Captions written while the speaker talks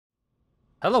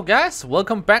Hello guys,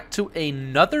 welcome back to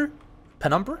another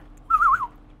Penumbra.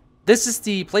 This is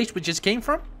the place we just came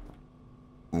from.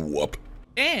 Whoop.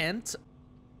 And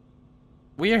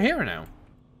we are here now,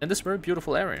 in this very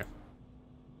beautiful area.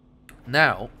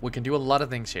 Now, we can do a lot of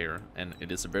things here, and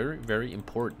it is very, very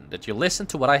important that you listen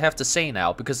to what I have to say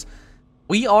now, because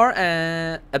we are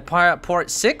at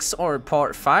part 6 or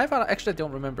part 5, I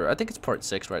don't remember. I think it's part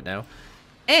 6 right now.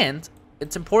 And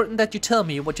it's important that you tell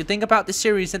me what you think about the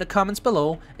series in the comments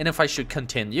below, and if I should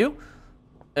continue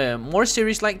more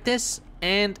series like this,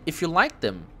 and if you like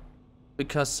them,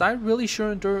 because I really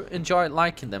sure enjoy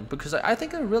liking them, because I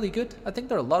think they're really good. I think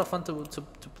they're a lot of fun to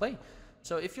play.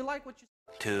 So if you like what you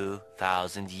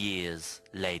 2,000 years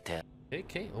later.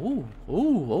 okay, ooh,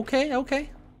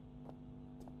 okay.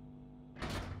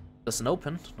 Doesn't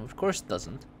open. No, of course it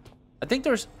doesn't. I think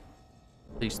there's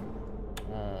at least.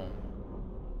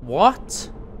 What?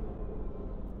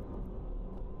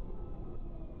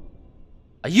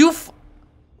 Are you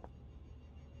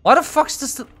what the fuck's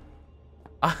this?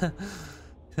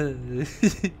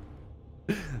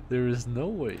 There is no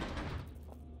way.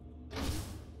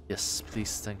 Yes,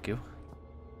 please, thank you.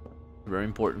 Very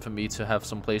important for me to have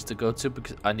some place to go to,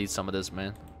 because I need some of this,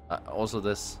 man. Also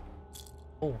this.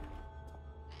 Oh.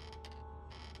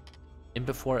 In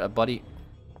before a body.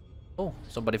 Oh,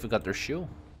 somebody forgot their shoe.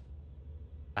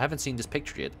 I haven't seen this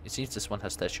picture yet. It seems this one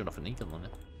has that shoe of an eagle on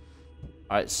it.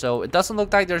 Alright, so it doesn't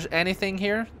look like there's anything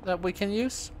here that we can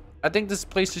use. I think this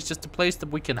place is just a place that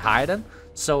we can hide in.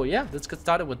 So yeah, let's get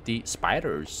started with the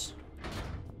spiders.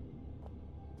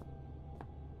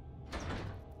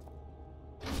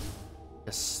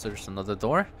 Yes, there's another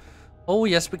door. Oh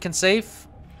yes, we can save.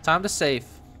 Time to save.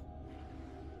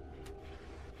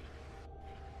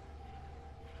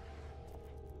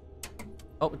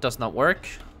 Oh, it does not work.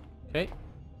 Okay.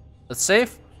 Let's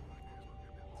save.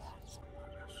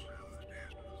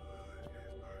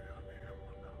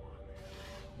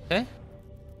 Okay.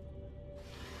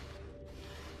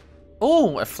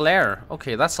 Oh, a flare.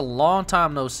 Okay, that's a long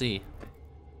time no see.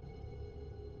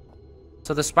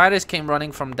 So the spiders came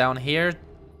running from down here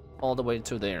all the way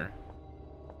to there.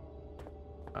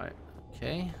 Alright,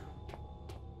 okay.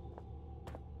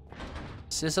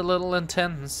 This is a little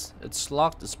intense. It's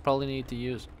locked. It's probably need to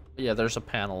use. Yeah, there's a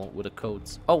panel with the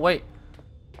codes. Oh, wait.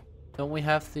 Don't we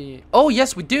have the... Oh,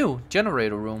 yes, we do.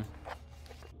 Generator room.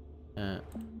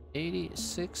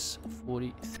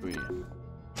 8643.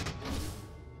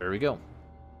 There we go.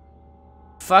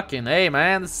 Fucking hey,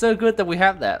 man. It's so good that we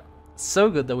have that. So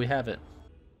good that we have it.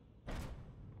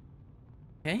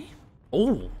 Okay.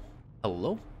 Oh,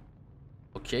 hello.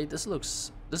 Okay, this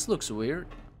looks weird.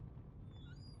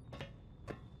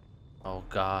 Oh,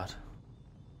 God.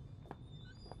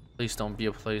 Please don't be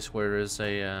a place where there's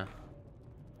a,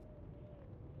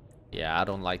 yeah, I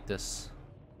don't like this.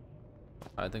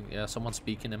 I think, yeah, someone's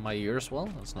speaking in my ear as well.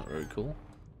 That's not very cool.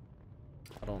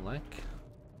 I don't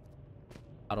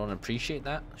appreciate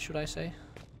that, should I say.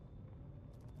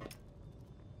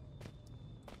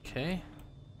 Okay.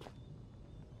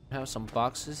 We have some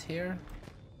boxes here.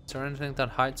 Is there anything that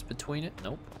hides between it?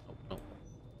 Nope. Nope.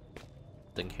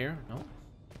 Nothing here? Nope.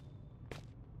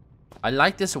 I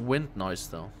like this wind noise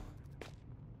though.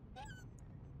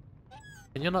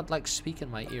 Can you not like speak in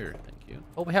my ear? Thank you.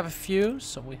 Oh, we have a few,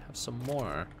 so we have some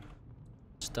more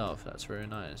stuff. That's very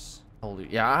nice. Holy,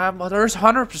 yeah, there's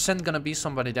 100% gonna be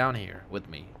somebody down here with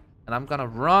me, and I'm gonna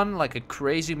run like a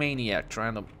crazy maniac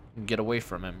trying to get away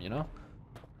from him. You know?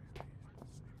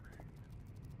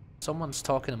 Someone's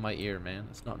talking in my ear, man.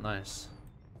 It's not nice.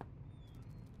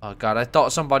 Oh God, I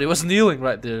thought somebody was kneeling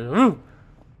right there. Ooh.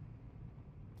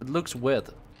 It looks weird.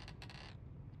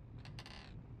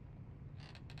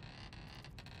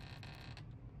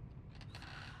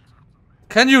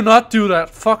 Can you not do that?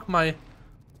 Fuck my...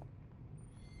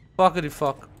 Fuckity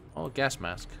fuck. Oh, gas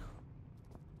mask.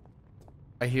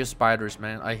 I hear spiders,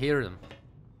 man. I hear them.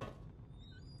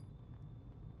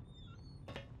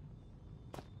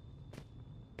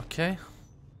 Okay.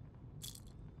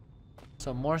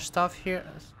 Some more stuff here.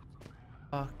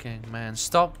 Fucking man.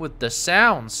 Stop with the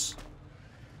sounds.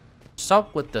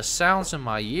 Stop with the sounds in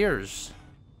my ears.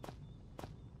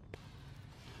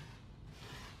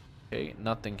 Okay,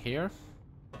 nothing here.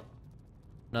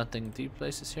 Nothing deep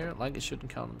places here. Like it shouldn't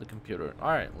count on the computer.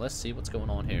 Alright, let's see what's going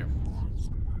on here.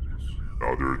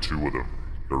 Now there are two of them.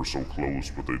 They're so close,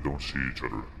 but they don't see each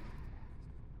other.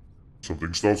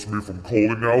 Something stops me from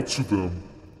calling out to them.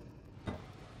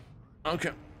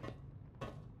 Okay.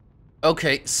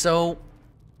 Okay, so...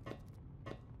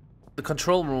 the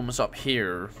control room is up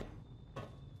here.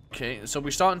 Okay, so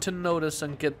we're starting to notice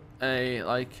and get a,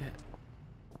 like...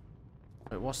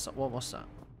 Wait, what's that? What was that?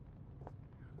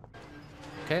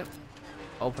 Okay.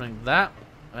 Opening that.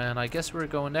 And I guess we're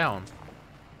going down.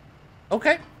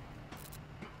 Okay.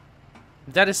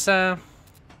 That is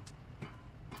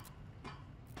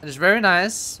very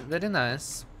nice. Very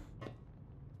nice.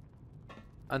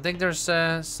 I think there's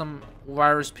some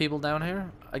virus people down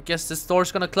here. I guess this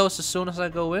door's gonna close as soon as I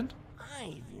go in.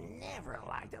 I've never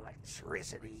liked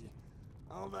electricity,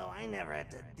 although I never had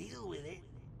to deal with it.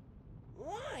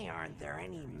 Why aren't there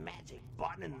any magic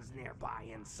buttons nearby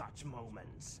in such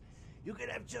moments? You could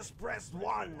have just pressed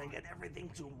one and get everything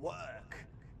to work.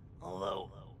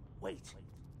 Although, wait.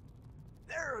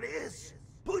 There it is!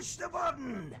 Push the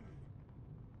button!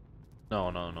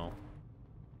 No.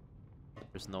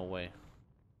 There's no way.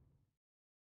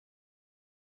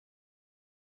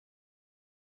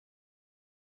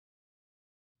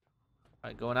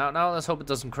 Alright, going out now. Let's hope it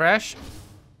doesn't crash.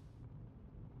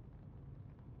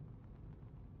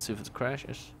 Let's see if it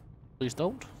crashes. Please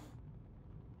don't.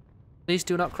 Please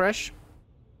do not crash.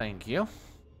 Thank you.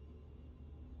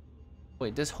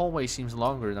 Wait, this hallway seems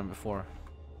longer than before.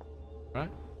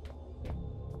 Right?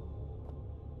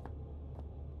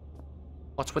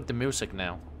 What's with the music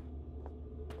now?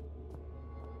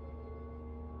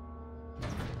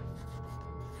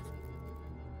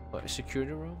 What, a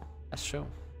security room? That's true.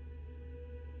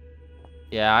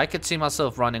 Yeah, I could see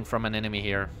myself running from an enemy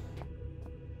here.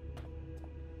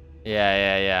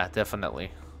 Yeah,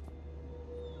 definitely.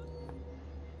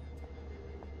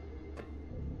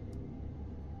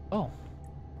 Oh.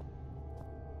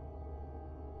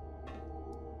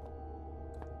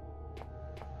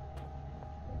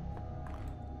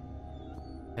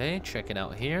 Okay, check it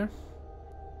out here.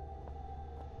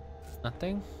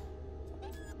 Nothing.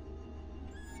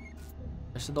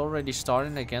 Is it already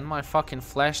starting again? My fucking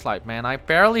flashlight, man. I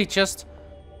barely just...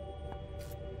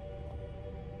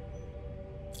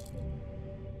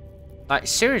 Like,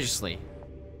 seriously.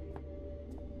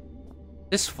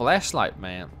 This flashlight,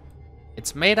 man.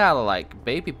 It's made out of, like,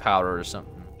 baby powder or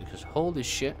something. Because, holy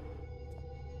shit.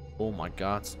 Oh my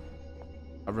god.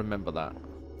 I remember that.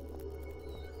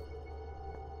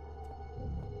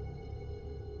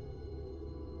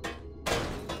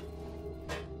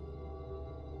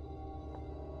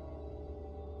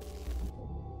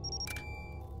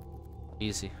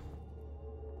 Easy.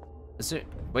 Is it?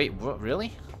 Wait, what?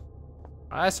 Really?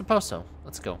 I suppose so.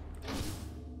 Let's go.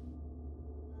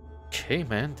 Okay,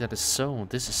 man. That is so.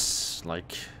 This is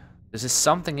like. This is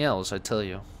something else, I tell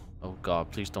you. Oh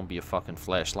god, please don't be a fucking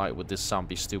flashlight with this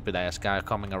zombie stupid ass guy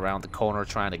coming around the corner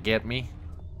trying to get me.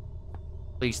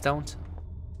 Please don't.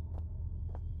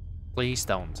 Please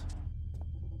don't.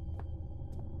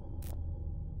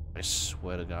 I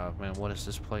swear to god, man. What is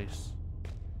this place?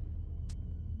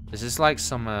 Is this like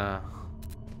some, the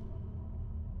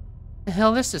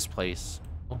hell is this place?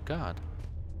 Oh god.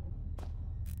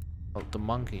 Oh, the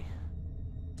monkey.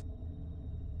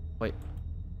 Wait.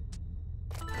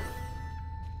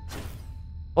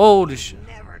 Holy shit.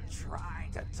 Never tried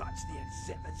to touch the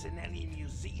exhibits in any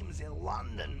museums in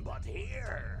London, but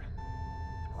here.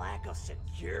 Lack of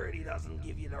security doesn't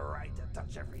give you the right to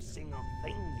touch every single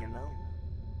thing, you know?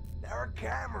 There are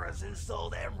cameras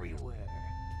installed everywhere.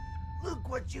 Look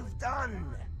what you've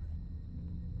done!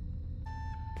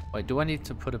 Wait, do I need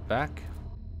to put it back?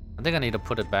 I think I need to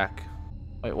put it back.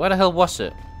 Wait, where the hell was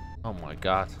it? Oh my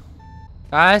god.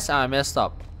 Guys, I messed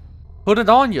up. Put it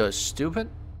on, you stupid.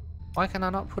 Why can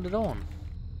I not put it on?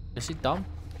 Is he dumb?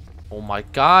 Oh my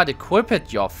god, equip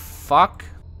it, you fuck.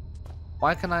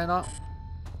 Why can I not?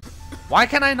 Why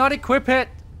can I not equip it?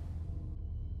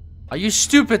 Are you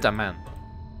stupid, man?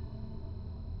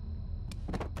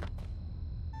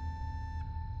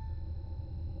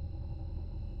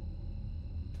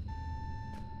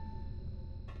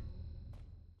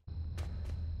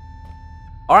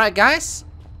 Alright, guys.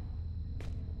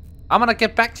 I'm gonna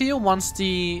get back to you once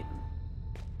the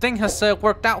thing has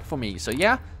worked out for me. So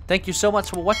yeah, thank you so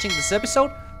much for watching this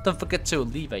episode. Don't forget to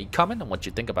leave a comment on what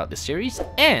you think about this series.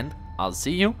 And I'll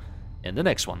see you in the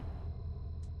next one.